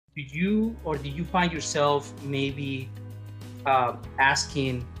did you find yourself maybe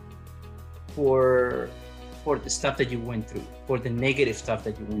asking for for the stuff that you went through, for the negative stuff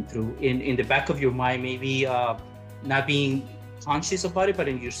that you went through, in the back of your mind, maybe not being conscious about it, but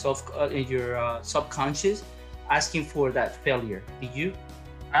in your subconscious, asking for that failure? Did you?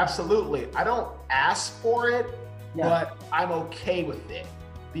 Absolutely. I don't ask for it, Yeah. but I'm okay with it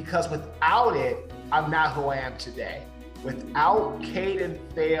because without it, I'm not who I am today. Without Caden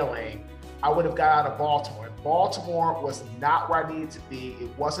failing, I would have got out of Baltimore. Baltimore was not where I needed to be. It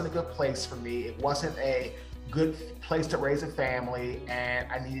wasn't a good place for me. It wasn't a good place to raise a family, and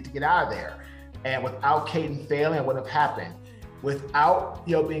I needed to get out of there. And without Caden failing, it wouldn't have happened. Without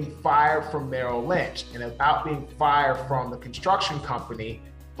being fired from Merrill Lynch and without being fired from the construction company,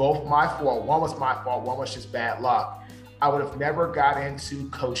 both my fault. One was my fault, one was just bad luck. I would have never got into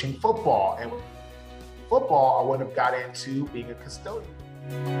coaching football. And with football, I wouldn't have got into being a custodian.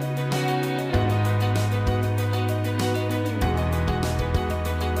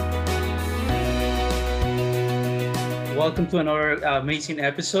 Welcome to another amazing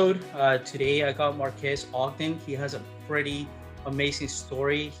episode. Today I got Marques Ogden. He has a pretty amazing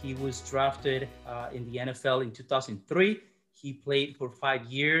story. He was drafted in the NFL in 2003. He played for 5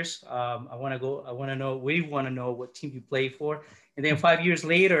 years. We want to know what team you played for. And then 5 years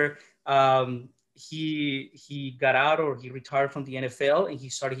later, he got out, or he retired from the NFL, and he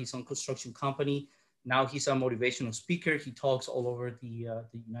started his own construction company. Now he's a motivational speaker. He talks all over the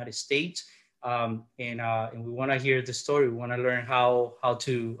United States. And we want to hear the story. We want to learn how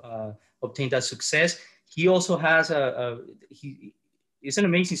to obtain that success. He also has it's an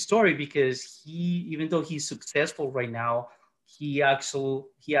amazing story because even though he's successful right now, he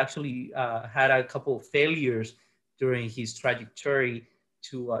actually had a couple of failures during his trajectory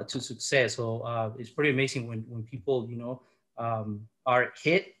to success. So it's pretty amazing when people are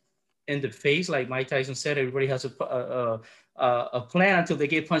hit in the face, like Mike Tyson said. Everybody has a plan until they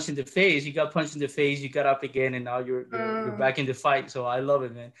get punched in the face. You got punched in the face, you got up again, and now you're back in the fight. So I love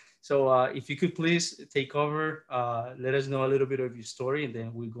it, man. So if you could please take over, let us know a little bit of your story, and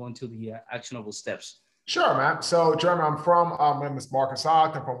then we'll go into the actionable steps. Sure, man. So, Jeremy, my name is Marques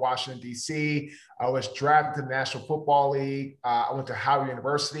Ogden. I'm from Washington, D.C. I was drafted to the National Football League. I went to Howard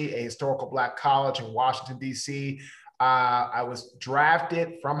University, a historical Black college in Washington, D.C. I was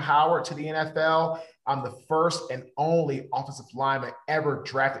drafted from Howard to the NFL. I'm the first and only offensive lineman ever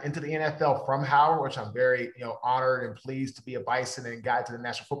drafted into the NFL from Howard, which I'm very, honored and pleased to be a Bison and got to the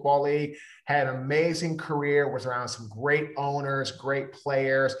National Football League. Had an amazing career, was around some great owners, great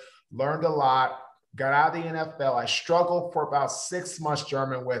players, learned a lot. Got out of the NFL. I struggled for about 6 months,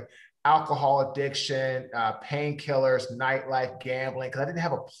 German, with alcohol addiction, painkillers, nightlife, gambling, because I didn't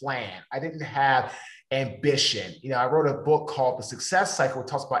have a plan. I didn't have ambition. I wrote a book called The Success Cycle, which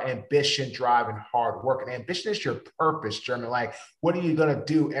talks about ambition, drive, and hard work. And ambition is your purpose, German. Like, what are you going to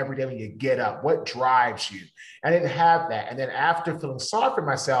do every day when you get up? What drives you? I didn't have that. And then after feeling sorry for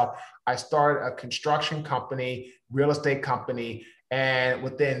myself, I started a construction company, real estate company. And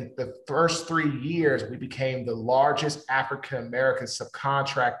within the first 3 years, we became the largest African-American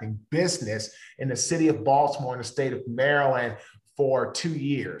subcontracting business in the city of Baltimore, in the state of Maryland, for 2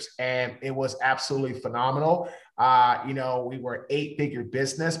 years. And it was absolutely phenomenal. We were an 8-figure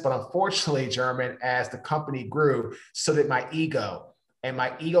business, but unfortunately, German, as the company grew, so did my ego. And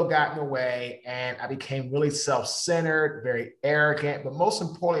my ego got in the way, and I became really self-centered, very arrogant. But most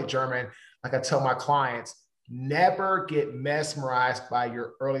importantly, German, like I tell my clients, never get mesmerized by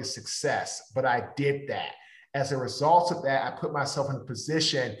your early success. But I did that. As a result of that, I put myself in a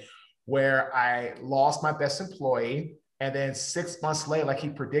position where I lost my best employee. And then 6 months later, like he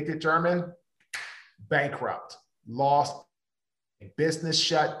predicted, German, bankrupt, lost, business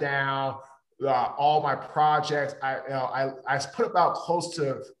shut down, all my projects. I put about close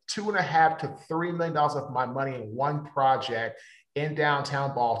to $2.5 to $3 million of my money in one project in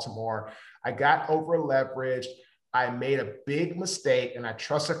downtown Baltimore. I got over leveraged. I made a big mistake, and I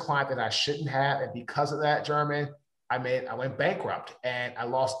trusted a client that I shouldn't have. And because of that, German, I went bankrupt, and I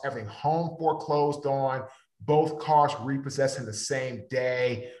lost everything. Home foreclosed on, both cars repossessed in the same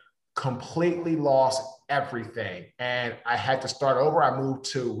day, completely lost everything. And I had to start over. I moved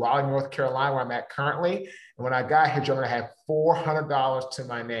to Raleigh, North Carolina, where I'm at currently. And when I got here, German, I had $400 to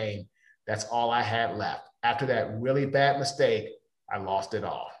my name. That's all I had left. After that really bad mistake, I lost it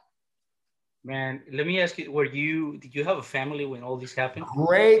all. Man, let me ask you, did you have a family when all this happened?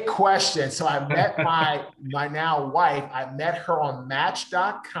 Great question. So I met my now wife. I met her on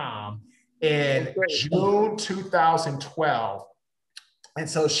Match.com in June 2012. And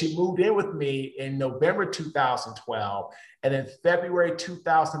so she moved in with me in November 2012. And in February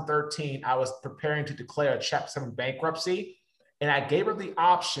 2013, I was preparing to declare a Chapter 7 bankruptcy. And I gave her the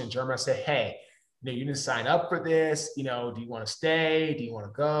option, Jeremy. I said, hey, you didn't sign up for this. Do you want to stay? Do you want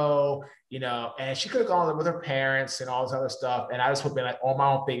to go? And she could have gone with her parents and all this other stuff. And I just would have been like on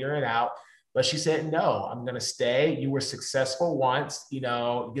my own, figuring it out. But she said, no, I'm going to stay. You were successful once. You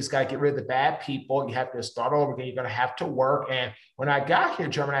just got to get rid of the bad people. You have to start over again. You're going to have to work. And when I got here,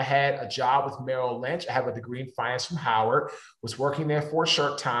 German, I had a job with Merrill Lynch. I have a degree in finance from Howard, was working there for a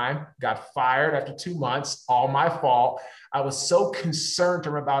short time, got fired after 2 months, all my fault. I was so concerned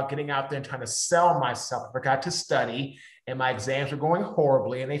about getting out there and trying to sell myself. I forgot to study, and my exams were going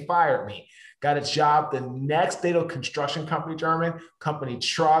horribly, and they fired me. Got a job the next day to a construction company, German company,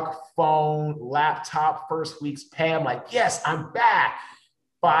 truck, phone, laptop, first week's pay. I'm like, yes, I'm back.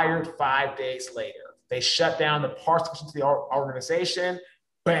 Fired 5 days later. They shut down the parts of the organization.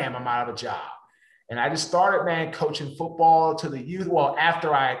 Bam, I'm out of a job. And I just started, man, coaching football to the youth. Well,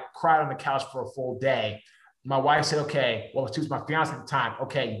 after I cried on the couch for a full day, my wife said, okay, well, she was my fiance at the time.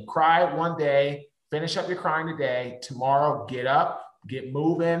 Okay, you cry one day, finish up your crying today. Tomorrow, get up, get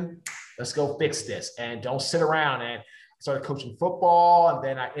moving. Let's go fix this. And don't sit around. And I started coaching football. And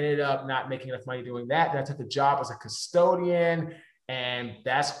then I ended up not making enough money doing that. Then I took a job as a custodian. And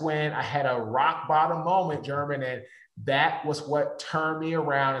that's when I had a rock bottom moment, German. And that was what turned me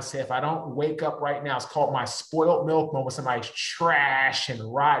around and said, if I don't wake up right now, it's called my spoiled milk moment. Somebody's trash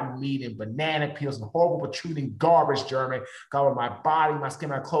and rotten meat and banana peels and horrible protruding garbage, German, covering my body, my skin,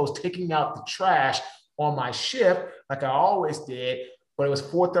 my clothes, taking out the trash on my shift like I always did. But it was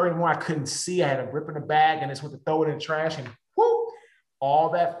 4:30 in the morning. I couldn't see. I had a grip in the bag and just went to throw it in the trash, and whoop, all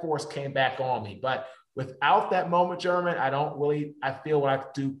that force came back on me. But without that moment, German, I feel what I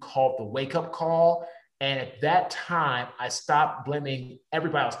do called the wake-up call. And at that time, I stopped blaming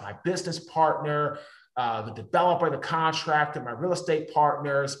everybody else, my business partner, the developer, the contractor, my real estate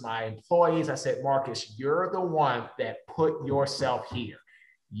partners, my employees. I said, Marcus, you're the one that put yourself here.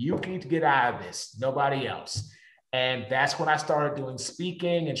 You need to get out of this, nobody else. And that's when I started doing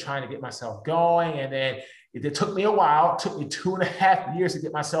speaking and trying to get myself going. And then it took me a while. It took me 2.5 years to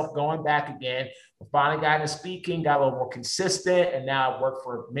get myself going back again. I finally got into speaking, got a little more consistent. And now I work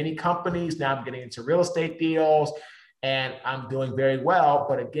for many companies. Now I'm getting into real estate deals and I'm doing very well.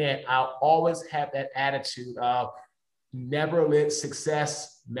 But again, I'll always have that attitude of never let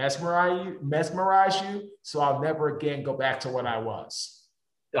success mesmerize you. So I'll never again go back to what I was.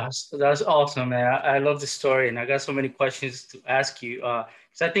 That's awesome, man. I love the story, and I got so many questions to ask you. Because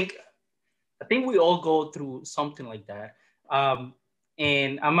I think we all go through something like that.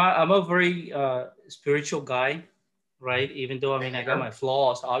 And I'm a very spiritual guy, right? Even though I got my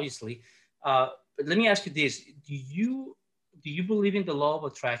flaws, obviously. But let me ask you this: Do you believe in the law of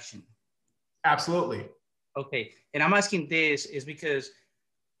attraction? Absolutely. Okay, and I'm asking this is because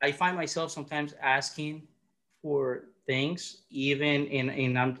I find myself sometimes asking for things, even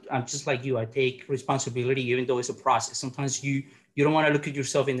and I'm just like you. I take responsibility, even though it's a process. Sometimes you don't want to look at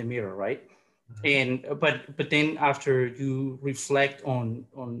yourself in the mirror, right? Mm-hmm. And but then after you reflect on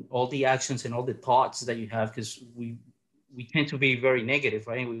all the actions and all the thoughts that you have, because we tend to be very negative,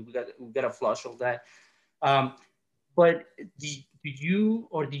 right? We got to flush all that. But do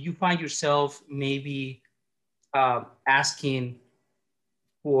you find yourself maybe asking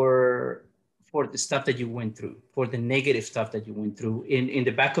for the stuff that you went through, for the negative stuff that you went through, in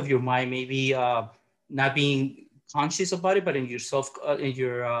the back of your mind, maybe not being conscious about it, but in your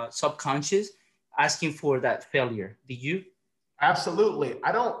subconscious, asking for that failure? Do you? Absolutely.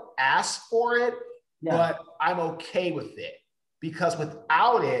 I don't ask for it, but I'm okay with it, because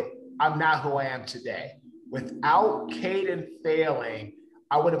without it, I'm not who I am today. Without Caden failing,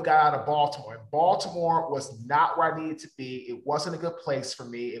 I would have got out of Baltimore. And Baltimore was not where I needed to be. It wasn't a good place for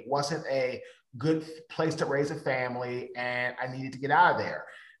me. It wasn't a good place to raise a family, and I needed to get out of there.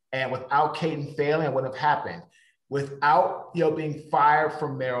 And without Caden failing, it wouldn't have happened. Without being fired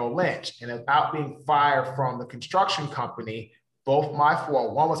from Merrill Lynch, and without being fired from the construction company, both my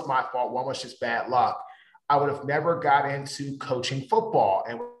fault. One was my fault. One was just bad luck. I would have never got into coaching football.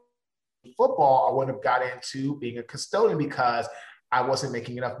 And with football, I wouldn't have got into being a custodian because I wasn't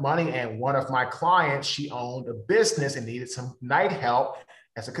making enough money. And one of my clients, she owned a business and needed some night help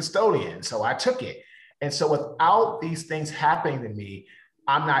as a custodian. So I took it. And so without these things happening to me,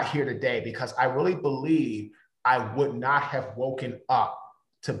 I'm not here today, because I really believe I would not have woken up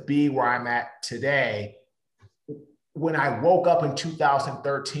to be where I'm at today. When I woke up in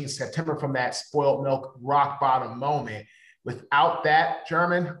 2013, September, from that spoiled milk rock bottom moment, without that,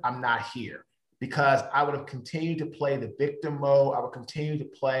 German, I'm not here. because I would have continued to play the victim mode. I would continue to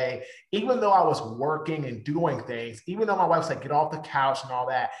play, even though I was working and doing things, even though my wife said, get off the couch and all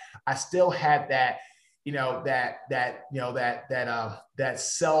that, I still had that, that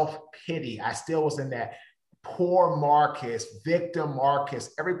self-pity. I still was in that poor Marcus, victim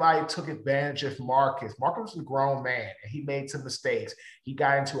Marcus. Everybody took advantage of Marcus. Marcus was a grown man and he made some mistakes. He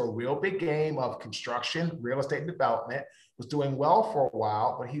got into a real big game of construction, real estate development, was doing well for a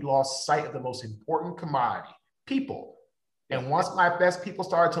while, but he lost sight of the most important commodity, people. And once my best people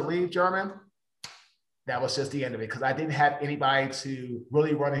started to leave, German, that was just the end of it, because I didn't have anybody to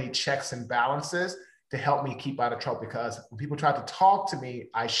really run any checks and balances to help me keep out of trouble. Because when people tried to talk to me,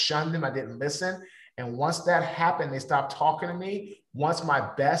 I shunned them, I didn't listen. And once that happened, they stopped talking to me. Once my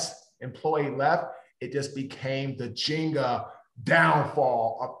best employee left, it just became the Jenga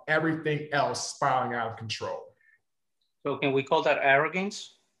downfall of everything else spiraling out of control. So can we call that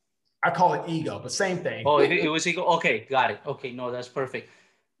arrogance? I call it ego, but same thing. Oh, it was ego. Okay, got it. Okay, no, that's perfect.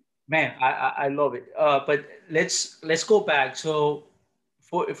 Man, I love it. But let's go back. So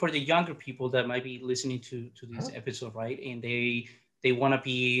for the younger people that might be listening to this episode, right? And they want to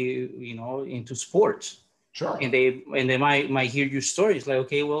be, into sports. Sure. And they might hear your stories like,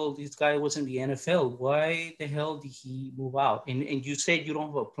 okay, well, this guy was in the NFL. Why the hell did he move out? And you said you don't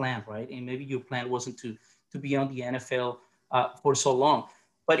have a plan, right? And maybe your plan wasn't to be on the NFL for so long.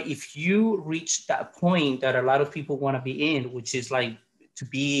 But if you reach that point that a lot of people want to be in, which is like to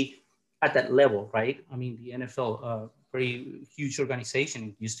be at that level, right? I mean, the NFL, very huge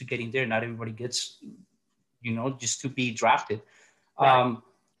organization, used to getting there. Not everybody gets, just to be drafted. Right.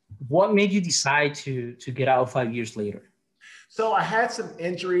 What made you decide to get out 5 years later? So I had some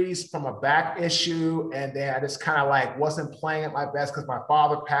injuries from a back issue, and then I just kind of like wasn't playing at my best because my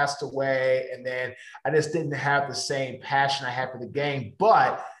father passed away, and then I just didn't have the same passion I had for the game.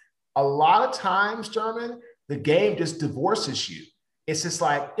 But a lot of times, German, the game just divorces you. It's just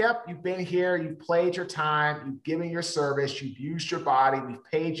like, yep, you've been here, you've played your time, you've given your service, you've used your body, we've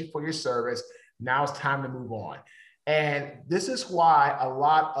paid you for your service. Now it's time to move on. And this is why a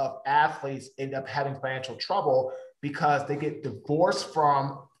lot of athletes end up having financial trouble, because they get divorced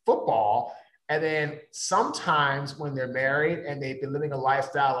from football. And then sometimes when they're married and they've been living a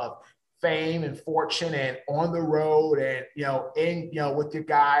lifestyle of fame and fortune and on the road and, with your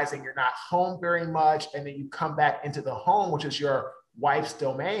guys, and you're not home very much. And then you come back into the home, which is your wife's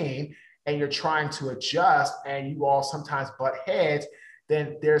domain, and you're trying to adjust, and you all sometimes butt heads.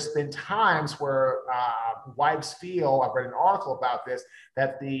 Then there's been times where wives feel, I've read an article about this,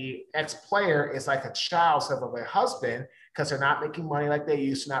 that the ex-player is like a child of a husband, because they're not making money like they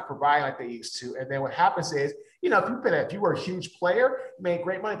used to, not providing like they used to. And then what happens is, if you were a huge player, you made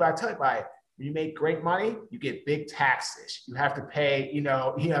great money, but I tell you, when you make great money, you get big taxes. You have to pay, you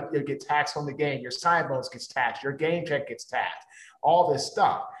have to get taxed on the game. Your sign bonus gets taxed. Your game check gets taxed, all this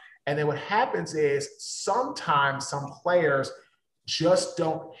stuff. And then what happens is sometimes some players just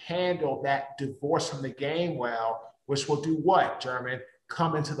don't handle that divorce from the game well, which will do what, German?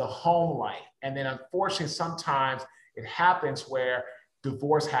 Come into the home life. And then unfortunately, sometimes it happens where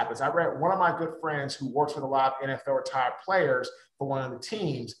divorce happens. I read one of my good friends who works with a lot of NFL retired players for one of the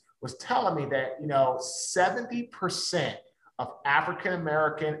teams was telling me that, 70% of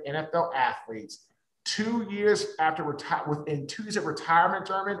African-American NFL athletes, 2 years after within 2 years of retirement,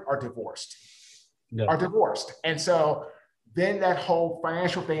 German, are divorced. And so then that whole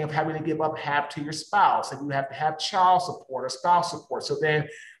financial thing of having to give up half to your spouse, and you have to have child support or spouse support. So then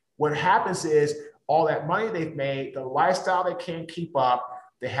what happens is all that money they've made, the lifestyle they can't keep up,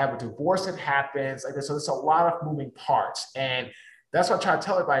 they have a divorce that happens. Like this. So there's a lot of moving parts. And that's what I try to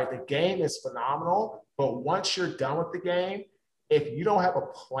tell everybody. The game is phenomenal, but once you're done with the game, if you don't have a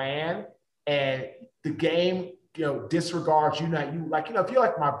plan and the game disregards you, if you're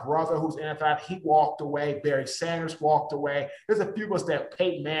like my brother who's NFL, he walked away. Barry Sanders walked away. There's a few of us that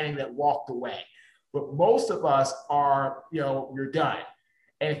Peyton Manning that walked away, but most of us are, you're done.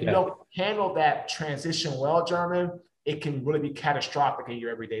 And if you don't handle that transition well, German, it can really be catastrophic in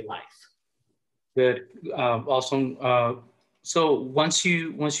your everyday life. Good, awesome. So once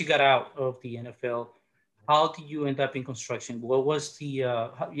you got out of the NFL, how did you end up in construction? What was the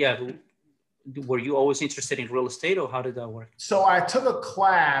were you always interested in real estate, or how did that work? So I took a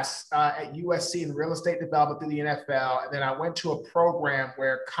class at USC in real estate development through the NFL. And then I went to a program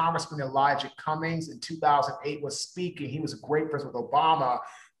where Congressman Elijah Cummings in 2008 was speaking. He was a great friend with Obama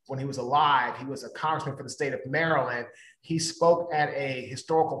when he was alive. He was a congressman for the state of Maryland. He spoke at a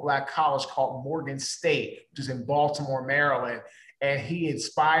historical Black college called Morgan State, which is in Baltimore, Maryland. And he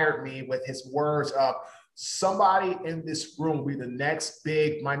inspired me with his words of somebody in this room will be the next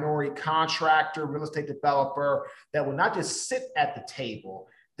big minority contractor, real estate developer that will not just sit at the table,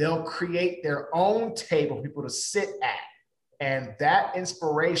 they'll create their own table for people to sit at. And that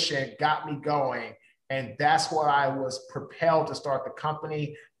inspiration got me going. And that's what I was propelled to start the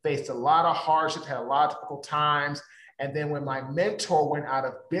company. Faced a lot of hardships, had a lot of difficult times. And then when my mentor went out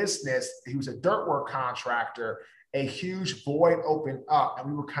of business, he was a dirt work contractor, a huge void opened up and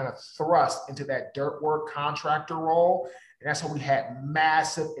we were kind of thrust into that dirt work contractor role. And that's when we had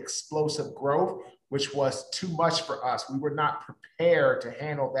massive explosive growth, which was too much for us. We were not prepared to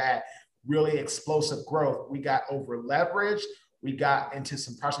handle that really explosive growth. We got over leveraged. We got into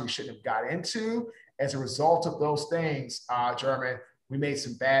some projects we shouldn't have got into. As a result of those things, German, we made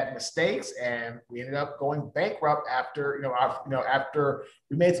some bad mistakes and we ended up going bankrupt after, after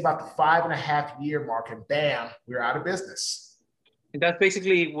we made it about the 5.5-year mark and bam, we were out of business. And that's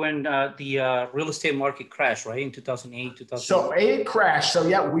basically when the real estate market crashed, right? In 2008, 2009. So it crashed. So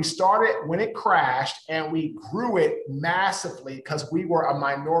yeah, we started when it crashed and we grew it massively because we were a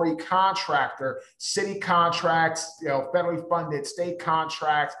minority contractor, city contracts, federally funded state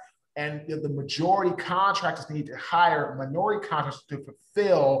contracts. And the majority contractors need to hire minority contractors to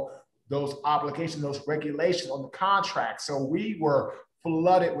fulfill those obligations, those regulations on the contract. So we were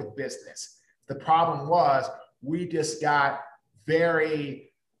flooded with business. The problem was we just got I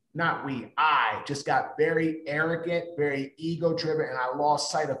just got very arrogant, very ego driven, and I lost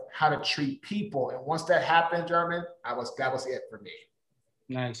sight of how to treat people. And once that happened, German, that was it for me.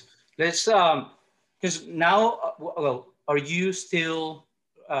 Nice. Let's, because now, well, are you still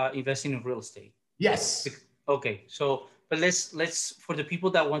investing in real estate? Yes. Okay. So, but let's for the people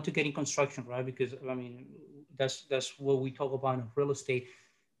that want to get in construction, right? Because I mean, that's what we talk about in real estate.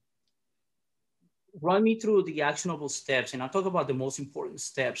 Run me through the actionable steps, and I'll talk about the most important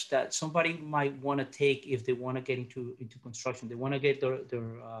steps that somebody might want to take if they want to get into construction. They want to get their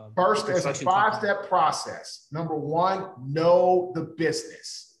first, there's a 5-step process. Number one, know the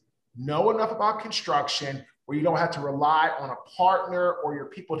business. Know enough about construction where you don't have to rely on a partner or your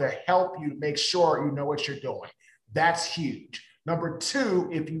people to help you make sure you know what you're doing. That's huge. Number two,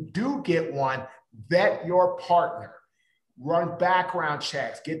 if you do get one, vet your partner. Run background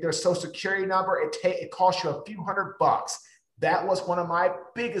checks, get their social security number. It costs you a few $100. That was one of my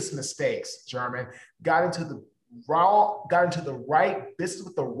biggest mistakes, German. Got into the right business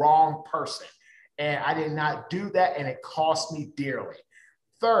with the wrong person. And I did not do that, and it cost me dearly.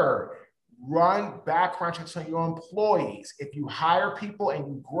 Third, run background checks on your employees. If you hire people and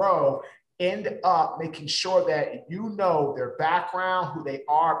you grow, end up making sure that you know their background, who they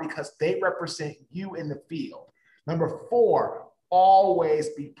are, because they represent you in the field. Number four, always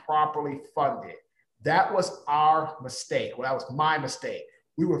be properly funded. That was our mistake. Well, that was my mistake.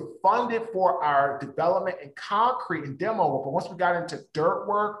 We were funded for our development in concrete and demo work, but once we got into dirt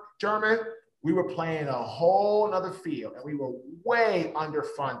work, German, we were playing a whole nother field and we were way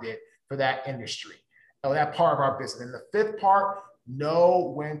underfunded for that industry, or that part of our business. And the fifth part,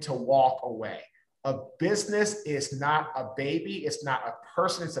 know when to walk away. A business is not a baby. It's not a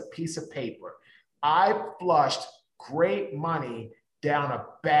person. It's a piece of paper. I flushed great money down a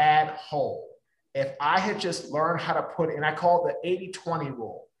bad hole. If I had just learned how to put it, and I call it the 80-20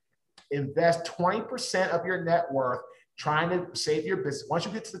 rule, invest 20% of your net worth trying to save your business. Once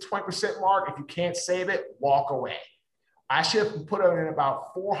you get to the 20% mark, if you can't save it, walk away. I should have put in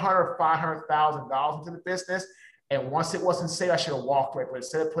about $400,000, $500,000 into the business. And once it wasn't safe, I should have walked away. But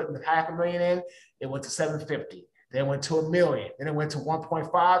instead of putting $500,000 in, it went to $750,000. Then it went to $1 million. Then it went to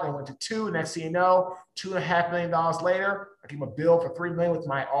 1.5. Then it went to 2. Next thing you know, $2.5 million later, I gave him a bill for $3 million with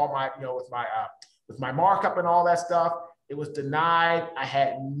my markup and all that stuff. It was denied. I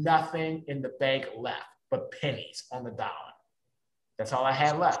had nothing in the bank left but pennies on the dollar. That's all I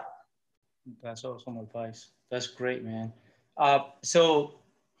had left. That's awesome advice. That's great, man. So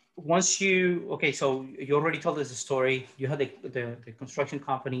once you already told us the story. You had the construction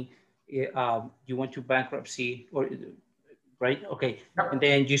company. You went to bankruptcy, right? Okay. Yep. And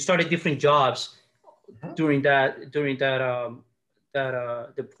then you started different jobs during the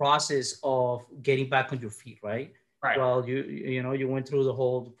process of getting back on your feet, right? Right. Well, you went through the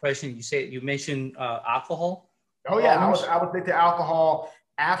whole depression. You mentioned alcohol. Oh yeah, I was addicted to alcohol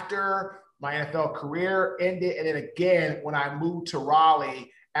after my NFL career ended, and then again when I moved to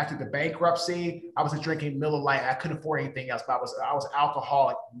Raleigh after the bankruptcy. I was drinking Miller Lite. I couldn't afford anything else, but I was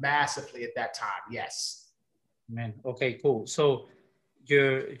alcoholic massively at that time. Yes. Man. Okay. Cool. So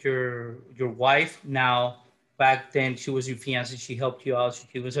your wife now, back then she was your fiance. She helped you out.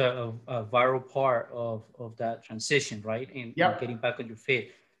 She was a vital part of that transition, right? And yep. getting back on your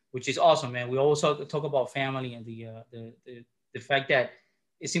feet. which is awesome, man. We also talk about family and the fact that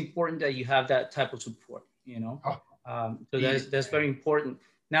it's important that you have that type of support, you know. Oh, So yeah. that's very important.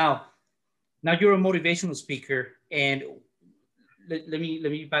 Now, now you're a motivational speaker, and let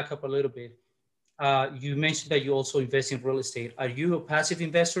me back up a little bit. You mentioned that you also invest in real estate. Are you a passive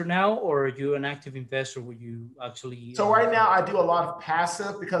investor now, or are you an active investor where you actually? So right now I do a lot of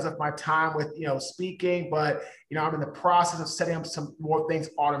passive because of my time with, speaking, but, I'm in the process of setting up some more things,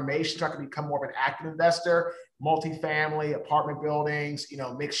 automation, so I can become more of an active investor, multifamily, apartment buildings,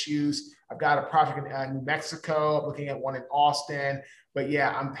 mixed use. I've got a project in New Mexico. I'm looking at one in Austin. But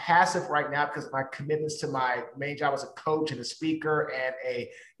yeah, I'm passive right now because of my commitments to my main job as a coach and a speaker and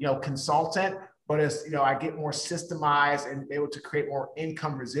a, consultant. But as I get more systemized and able to create more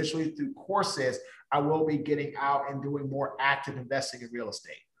income residually through courses, I will be getting out and doing more active investing in real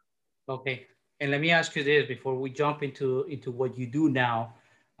estate. Okay. And let me ask you this before we jump into what you do now.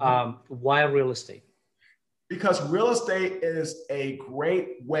 Why real estate? Because real estate is a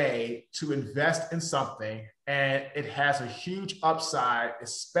great way to invest in something, and it has a huge upside,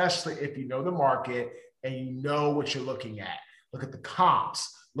 especially if you know the market and you know what you're looking at. Look at the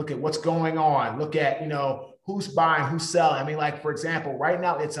comps, look at what's going on, look at, who's buying, who's selling. I mean, like, for example, right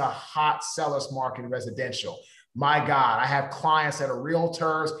now it's a hot seller's market in residential. My God, I have clients that are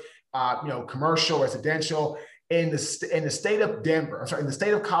realtors, commercial, residential. In the state of Denver, in the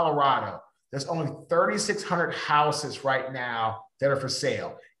state of Colorado, there's only 3,600 houses right now that are for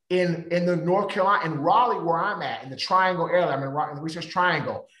sale. In the North Carolina, in Raleigh, where I'm at, in the Triangle area, I'm in the Research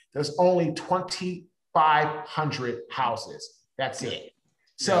Triangle, there's only 2,500 houses. That's it.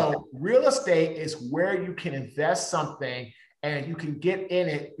 So real estate is where you can invest something and you can get in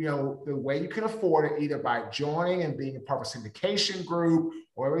it, the way you can afford it, either by joining and being a part of a syndication group,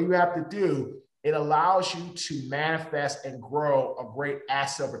 or whatever you have to do. It allows you to manifest and grow a great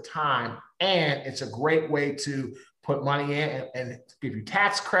asset over time. And it's a great way to put money in and give you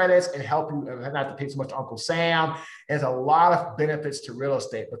tax credits and help you not to pay so much to Uncle Sam. There's a lot of benefits to real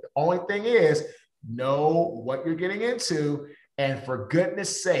estate. But the only thing is, know what you're getting into. And for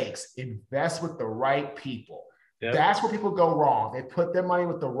goodness sakes, invest with the right people. Yep. That's where people go wrong. They put their money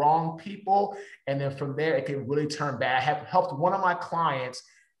with the wrong people. And then from there, it can really turn bad. I have helped one of my clients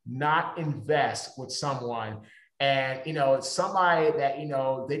not invest with someone. And, it's somebody that,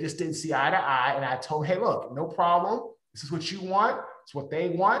 they just didn't see eye to eye. And I told him, hey, look, no problem. This is what you want. It's what they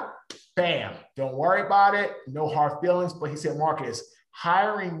want. Bam. Don't worry about it. No hard feelings. But he said, Marcus,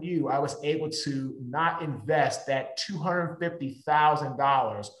 hiring you, I was able to not invest that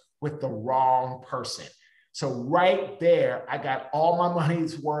 $250,000 with the wrong person. So right there, I got all my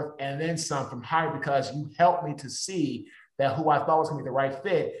money's worth and then some from hiring, because you helped me to see that who I thought was going to be the right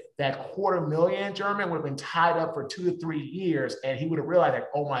fit, that $250,000 German would have been tied up for 2 to 3 years. And he would have realized that,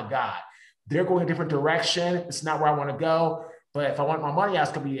 oh my God, they're going a different direction. It's not where I want to go. But if I want my money out,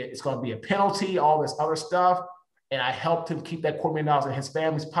 it's going to be a penalty, all this other stuff. And I helped him keep that $250,000 in his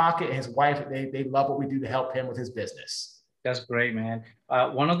family's pocket, and his wife, they love what we do to help him with his business. That's great, man.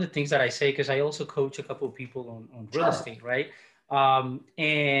 One of the things that I say, because I also coach a couple of people on real estate, right?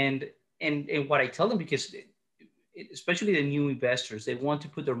 And what I tell them, because especially the new investors, they want to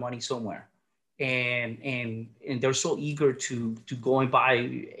put their money somewhere, and they're so eager to go and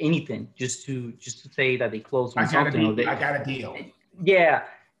buy anything just to say that they closed on something. I got a deal. Yeah,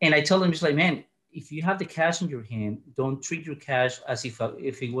 and I tell them, just like, man, if you have the cash in your hand, don't treat your cash as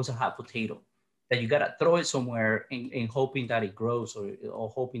if it was a hot potato that you gotta throw it somewhere and hoping that it grows or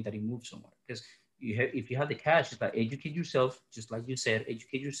hoping that it moves somewhere. Because if you have the cash, it's like, educate yourself, just like you said,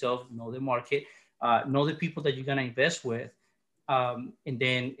 educate yourself, know the market, know the people that you're gonna invest with, and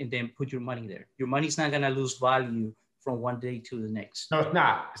then put your money there. Your money's not gonna lose value from one day to the next. No, it's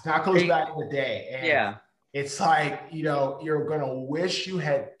not. It's not gonna lose value in a day. And yeah. It's like, you're gonna wish you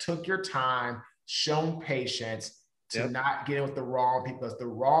had took your time, shown patience to not get in with the wrong people, because the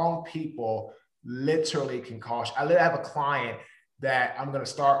wrong people literally can cost you. I have a client that he's going to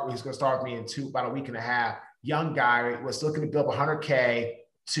start with me in about a week and a half. Young guy was looking to build $100K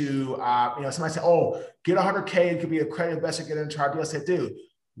to, somebody said, oh, get $100K, you could be a credit investor, get into our deal. I said, dude,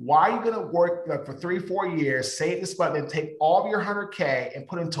 why are you going to work for 3-4 years, save this money, and take all of your $100K and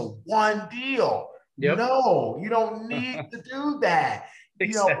put into one deal? Yep. No, you don't need to do that.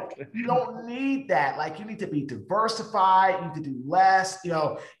 Exactly. You don't need that. Like, you need to be diversified. You need to do less. You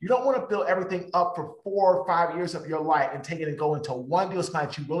don't want to build everything up for 4 or 5 years of your life and take it and go into one deal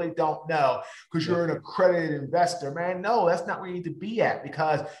that you really don't know because you're an accredited investor, man. No, that's not where you need to be at,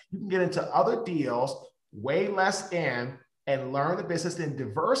 because you can get into other deals way less in, and learn the business and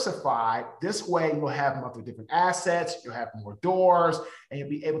diversify. This way you'll have monthly different assets, you'll have more doors, and you'll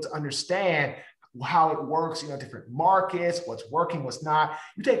be able to understand how it works, different markets, what's working, what's not.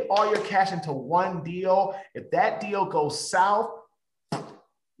 You take all your cash into one deal. If that deal goes south,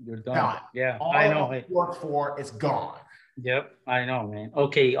 you're done. Yeah, all I know. you work for is gone. Yep, I know, man.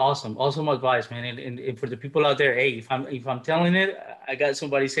 Okay, awesome advice, man. And for the people out there, hey, if I'm telling it, I got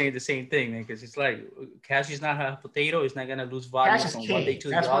somebody saying the same thing, man. Because it's like cash is not a potato; it's not gonna lose value from one day to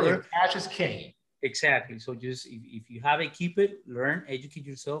the other. Cash is king. Exactly. So just if you have it, keep it, learn, educate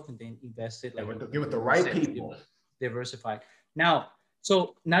yourself, and then invest it. Give it the right people. Diversify. Now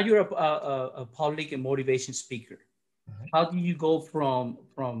you're a public and motivation speaker. Mm-hmm. How do you go from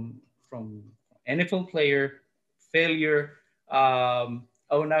NFL player, failure,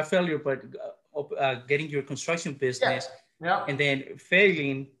 not failure, but getting your construction business, and then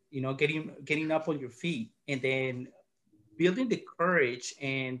failing, getting up on your feet, and then building the courage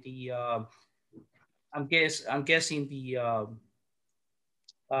and the I'm guessing the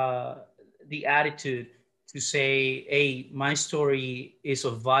attitude to say, hey, my story is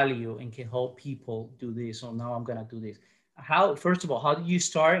of value and can help people do this. So now I'm gonna do this. First of all, how did you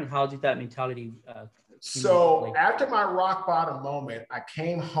start, and how did that mentality? So after my rock bottom moment, I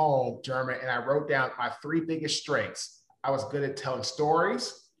came home, German, and I wrote down my 3 biggest strengths. I was good at telling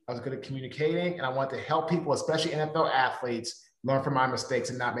stories, I was good at communicating, and I wanted to help people, especially NFL athletes, learn from my mistakes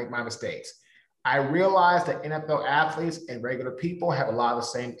and not make my mistakes. I realized that NFL athletes and regular people have a lot of the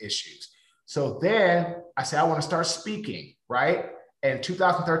same issues. So then I said, I want to start speaking, right? In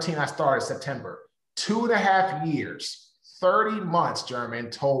 2013, I started September. 2.5 years, 30 months,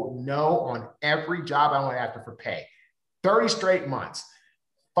 German, told no on every job I went after for pay. 30 straight months.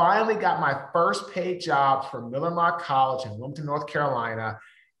 Finally got my first paid job from Miller Mock College in Wilmington, North Carolina.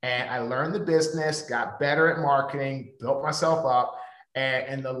 And I learned the business, got better at marketing, built myself up. And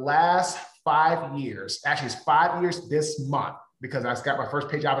in the last 5 years, actually it's 5 years this month, because I got my first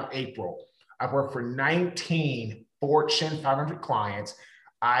paid job in April. I've worked for 19 Fortune 500 clients.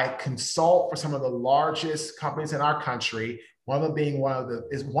 I consult for some of the largest companies in our country. One of them being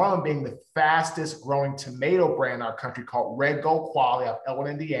the fastest growing tomato brand in our country called Red Gold Quality of Elwood,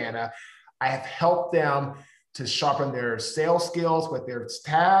 Indiana. I have helped them to sharpen their sales skills with their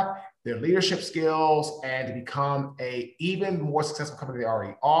staff, their leadership skills, and to become an even more successful company than they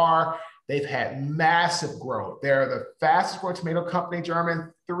already are. They've had massive growth. They're the fastest growing tomato company,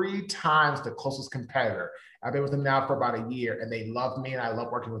 German, 3 times the closest competitor. I've been with them now for about a year, and they love me, and I love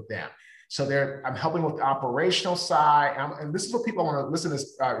working with them. So I'm helping with the operational side. And this is what people want to listen to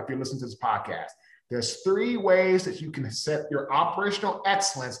this, if you're listening to this podcast. There's 3 ways that you can set your operational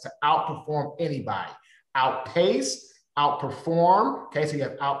excellence to outperform anybody. Outpace, outperform. Okay, so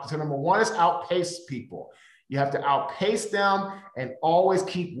so number 1 is outpace people. You have to outpace them and always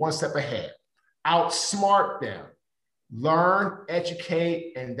keep 1 step ahead. Outsmart them. Learn,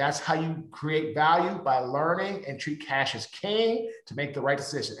 educate, and that's how you create value, by learning and treat cash as king to make the right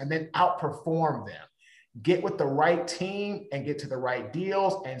decision. And then outperform them. Get with the right team and get to the right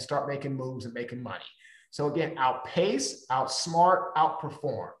deals and start making moves and making money. So again, outpace, outsmart,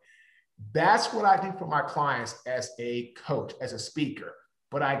 outperform. That's what I do for my clients as a coach, as a speaker.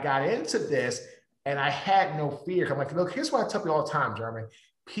 But I got into this and I had no fear. I'm like, look, here's what I tell you all the time, Jeremy.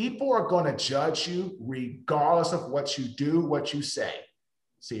 People are going to judge you regardless of what you do, what you say.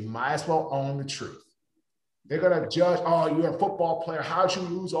 So you might as well own the truth. They're going to judge, oh, you're a football player. How'd you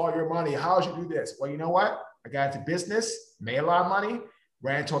lose all your money? How'd you do this? Well, you know what? I got into business, made a lot of money,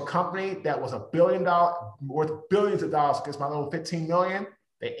 ran into a company that was $1 billion, worth billions of dollars against my little 15 million.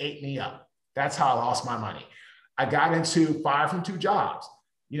 They ate me up. That's how I lost my money. I got into 5 from 2 jobs.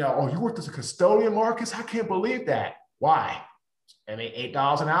 Oh, you worked as a custodian, Marcus? I can't believe that. Why? I made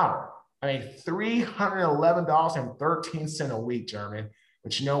 $8 an hour. I made $311.13 a week, German.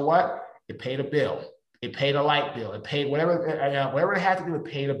 But you know what? It paid a bill. It paid a light bill. It paid whatever it had to do. It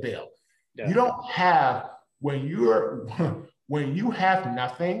paid a bill. Yeah. You don't have, when you have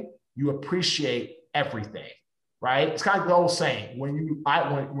nothing, you appreciate everything, right? It's kind of the old saying: when you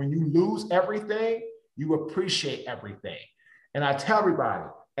lose everything, you appreciate everything. And I tell everybody,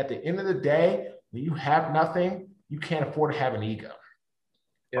 at the end of the day, when you have nothing, you can't afford to have an ego,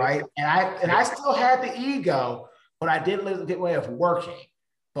 right? And I still had the ego, but I didn't let it get in the way of working.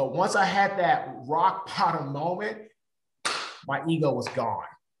 But once I had that rock bottom moment, my ego was gone.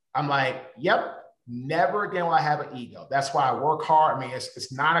 I'm like, yep, never again will I have an ego. That's why I work hard. I mean,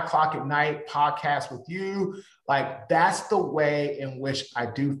 it's 9 o'clock at night, podcast with you. Like, that's the way in which I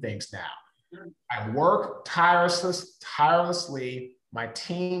do things now. I work tirelessly. My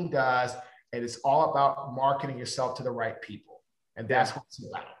team does. And it's all about marketing yourself to the right people. And that's what it's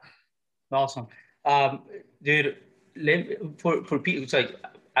about. Awesome. Dude, for people, it's like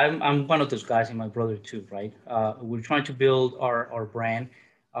I'm one of those guys and my brother too, right? We're trying to build our brand.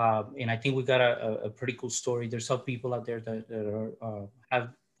 And I think we got a pretty cool story. There's some people out there that are, have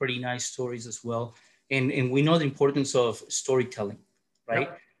pretty nice stories as well. And we know the importance of storytelling, right?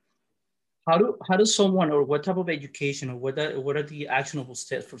 Yep. How does someone, or what type of education, or what are the actionable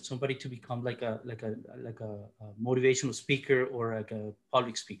steps for somebody to become like a motivational speaker or like a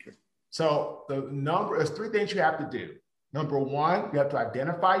public speaker? So there's three things you have to do. Number one, you have to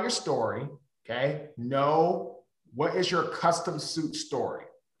identify your story. Okay. Know what is your custom suit story.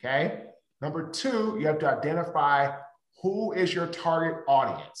 Okay. Number two, you have to identify who is your target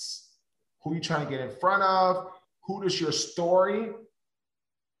audience. Who are you trying to get in front of? Who does your story?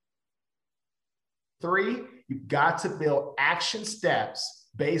 Three, you've got to build action steps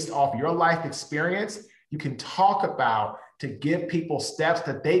based off your life experience you can talk about to give people steps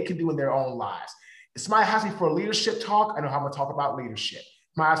that they can do in their own lives. If somebody asks me for a leadership talk, I know how I'm going to talk about leadership.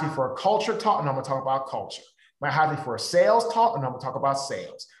 If somebody asks me for a culture talk, I know I'm going to talk about culture. If somebody asks me for a sales talk, I know I'm going to talk about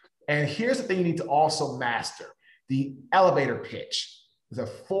sales. And here's the thing you need to also master: the elevator pitch. There's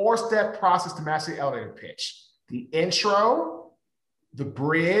a 4-step process to master the elevator pitch: the intro, the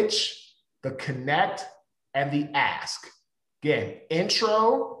bridge, the connect, and the ask. Again,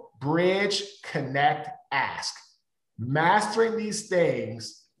 intro, bridge, connect, ask. Mastering these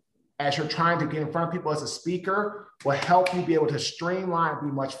things as you're trying to get in front of people as a speaker will help you be able to streamline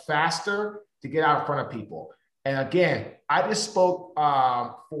and be much faster to get out in front of people. And again, I just spoke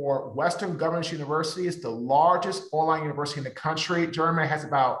for Western Governors University. It's the largest online university in the country. Germany has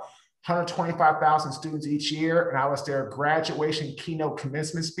about 125,000 students each year. And I was their graduation keynote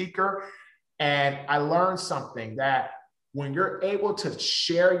commencement speaker. And I learned something, that when you're able to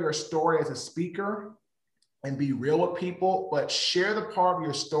share your story as a speaker and be real with people, but share the part of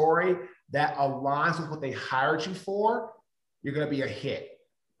your story that aligns with what they hired you for, you're going to be a hit.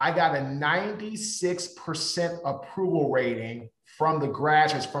 I got a 96% approval rating from the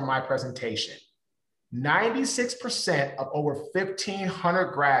graduates from my presentation. 96% of over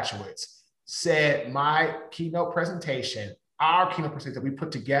 1,500 graduates said my keynote presentation, our keynote presentation that we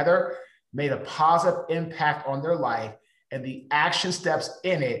put together, made a positive impact on their life, and the action steps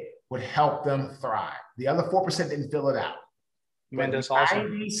in it would help them thrive. The other 4% didn't fill it out. Man, that's awesome.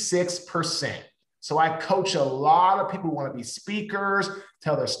 96%. So I coach a lot of people who want to be speakers,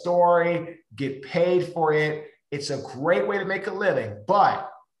 tell their story, get paid for it. It's a great way to make a living, but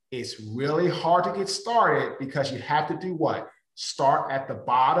it's really hard to get started because you have to do what? Start at the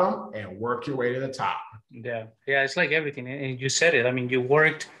bottom and work your way to the top. Yeah, it's like everything. And you said it. I mean, you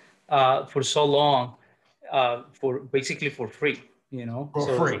worked for so long for basically for free, you know?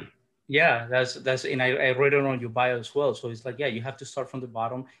 For free. Yeah, that's, and I read it on your bio as well. So it's like, yeah, you have to start from the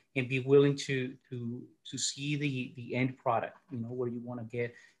bottom and be willing to see the end product, you know, where you want to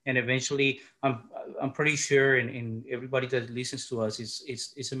get. And eventually, I'm pretty sure, and everybody that listens to us,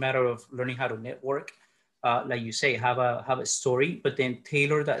 it's a matter of learning how to network. Like you say, have a story, but then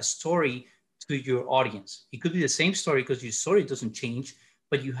tailor that story to your audience. It could be the same story because your story doesn't change,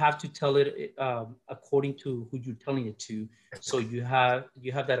 but you have to tell it according to who you're telling it to. So you have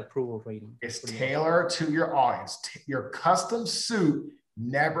that approval rating. It's tailored to your audience. Your custom suit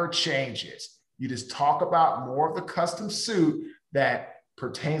never changes. You just talk about more of the custom suit that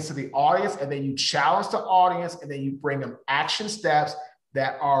pertains to the audience, and then you challenge the audience, and then you bring them action steps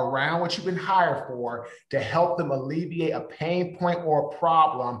that are around what you've been hired for to help them alleviate a pain point or a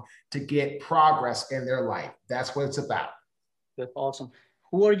problem to get progress in their life. That's what it's about. That's awesome.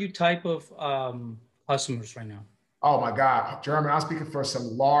 Who are you type of customers right now? Oh my God, German, I'm speaking for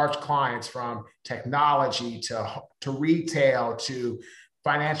some large clients, from technology to retail, to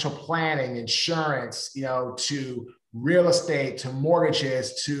financial planning, insurance, you know, to real estate, to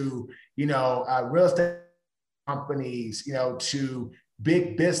mortgages, to, you know, real estate companies, you know, to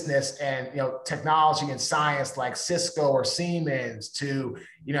big business and, you know, technology and science like Cisco or Siemens, to,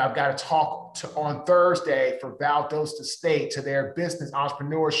 you know, I've got to talk to on Thursday for Valdosta State to their business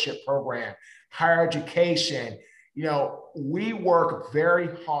entrepreneurship program, higher education. You know, we work very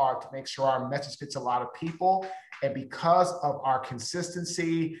hard to make sure our message fits a lot of people. And because of our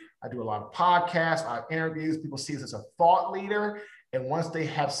consistency, I do a lot of podcasts, a lot of interviews. People see us as a thought leader. And once they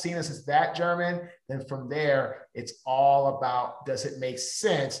have seen us as that, German, then from there, it's all about, does it make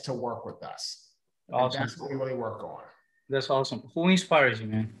sense to work with us? Awesome. And that's what we really work on. That's awesome. Who inspires you,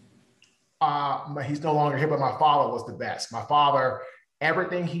 man? He's no longer here, but my father was the best. My father,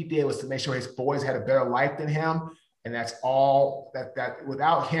 everything he did was to make sure his boys had a better life than him. And that's all that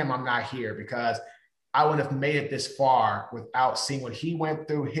without him, I'm not here, because I wouldn't have made it this far without seeing what he went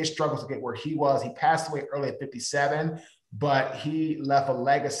through, his struggles to get where he was. He passed away early at 57, but he left a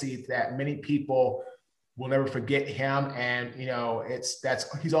legacy that many people will never forget him. And, you know,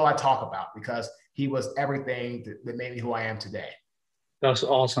 he's all I talk about, because he was everything that made me who I am today. That's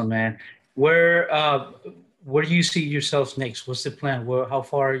awesome, man. Where do you see yourselves next? What's the plan? How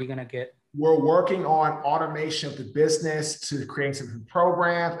far are you going to get? We're working on automation of the business to creating some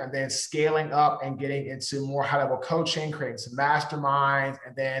programs, and then scaling up and getting into more high-level coaching, creating some masterminds,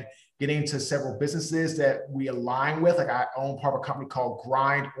 and then getting into several businesses that we align with. Like, I own part of a company called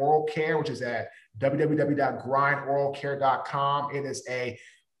Grind Oral Care, which is at www.grindoralcare.com. It is a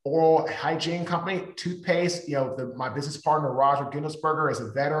oral hygiene company, toothpaste. You know, my business partner, Roger Gunnelsberger, is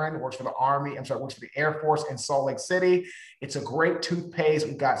a veteran, works for the works for the Air Force in Salt Lake City. It's a great toothpaste.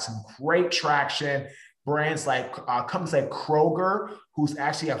 We've got some great traction. Brands like companies like Kroger, who's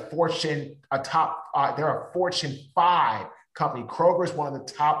actually they're a Fortune 5 company. Kroger is one of the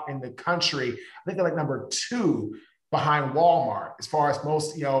top in the country. I think they're like number 2 behind Walmart as far as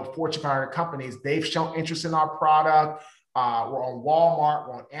most, you know, Fortune 500 companies. They've shown interest in our product. We're on Walmart,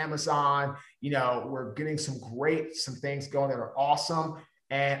 we're on Amazon. You know, we're getting some things going that are awesome.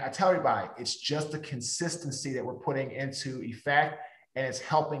 And I tell everybody, it's just the consistency that we're putting into effect, and it's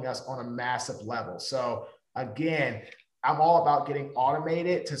helping us on a massive level. So again, I'm all about getting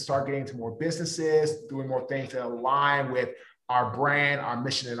automated to start getting to more businesses, doing more things that align with our brand, our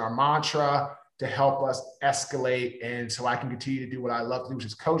mission, and our mantra to help us escalate. And so I can continue to do what I love to do, which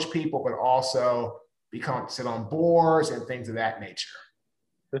is coach people, but also sit on boards and things of that nature.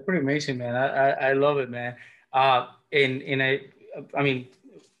 That's pretty amazing, man. I love it, man. I don't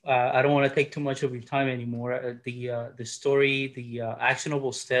want to take too much of your time anymore. The story, the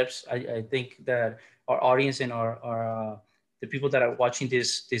actionable steps. I think that our audience and our the people that are watching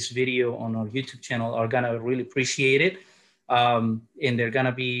this video on our YouTube channel are gonna really appreciate it, and they're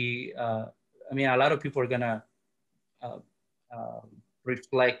gonna be. A lot of people are gonna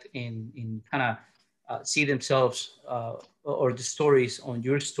reflect in kind of. See themselves or the stories on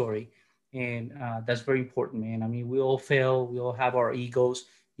your story. And that's very important, man. I mean, we all fail. We all have our egos.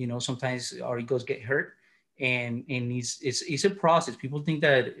 You know, sometimes our egos get hurt, and it's a process. People think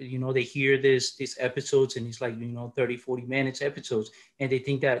that, you know, they hear these episodes and it's like, you know, 30, 40 minutes episodes, and they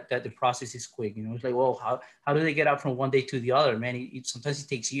think that the process is quick. You know, it's like, well, how do they get out from one day to the other, man? Sometimes it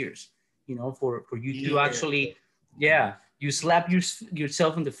takes years, you know, for you to actually, you slap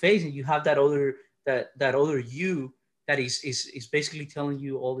yourself in the face, and you have that other you that is basically telling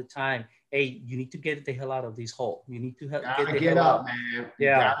you all the time, hey, you need to get the hell out of this hole. You need to get up, man. You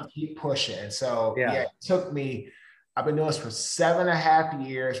gotta keep pushing. So it took me, I've been doing this for 7.5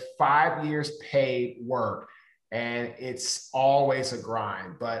 years, 5 years paid work, and it's always a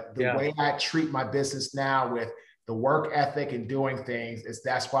grind. But the way I treat my business now with the work ethic and doing things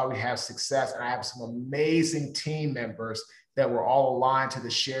that's why we have success. And I have some amazing team members that we're all aligned to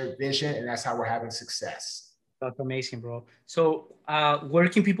the shared vision, and that's how we're having success. That's amazing, bro. So where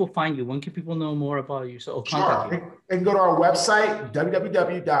can people find you? When can people know more about you? So sure. They can go to our website,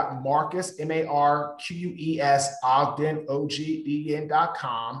 www.marcus, M-A-R-Q-U-E-S, Ogden,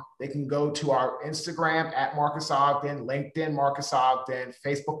 O-G-D-E-N.com. They can go to our Instagram at Marcus Ogden, LinkedIn Marcus Ogden,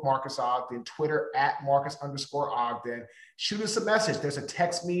 Facebook Marcus Ogden, Twitter at Marcus_Ogden. Shoot us a message. There's a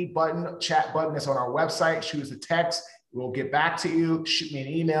text me button, chat button that's on our website. Shoot us a text. We'll get back to you. Shoot me an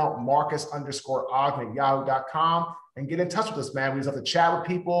email, marcus_Ogden@yahoo.com, and get in touch with us, man. We just have to chat with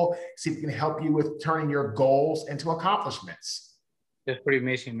people, see if we can help you with turning your goals into accomplishments. That's pretty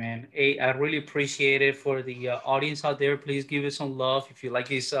amazing, man. Hey, I really appreciate it. For the audience out there, please give us some love. If you like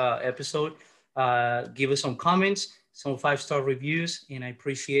this episode, give us some comments, some 5-star reviews, and I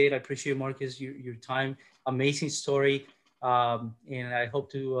appreciate Marcus, your time. Amazing story, and I hope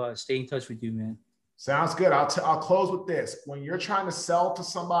to stay in touch with you, man. Sounds good. I'll close with this. When you're trying to sell to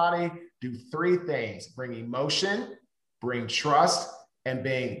somebody, do 3 things: bring emotion, bring trust, and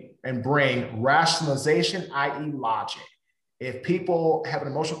bring rationalization, i.e. logic. If people have an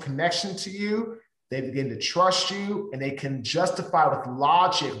emotional connection to you, they begin to trust you, and they can justify with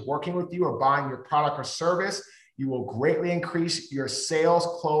logic working with you or buying your product or service, you will greatly increase your sales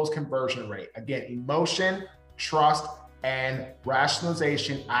close conversion rate. Again, emotion, trust, and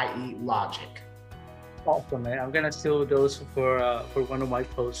rationalization, i.e. logic. Awesome, man. I'm gonna steal those for one of my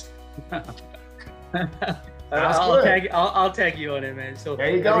posts. I'll tag you on it, man. So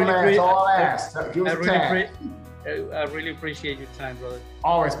there you go, man. That's all I ask. Give us a tag. I really appreciate your time, brother.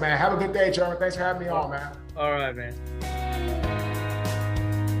 Always, man. Have a good day, Jeremy. Thanks for having me on, man. All right, man.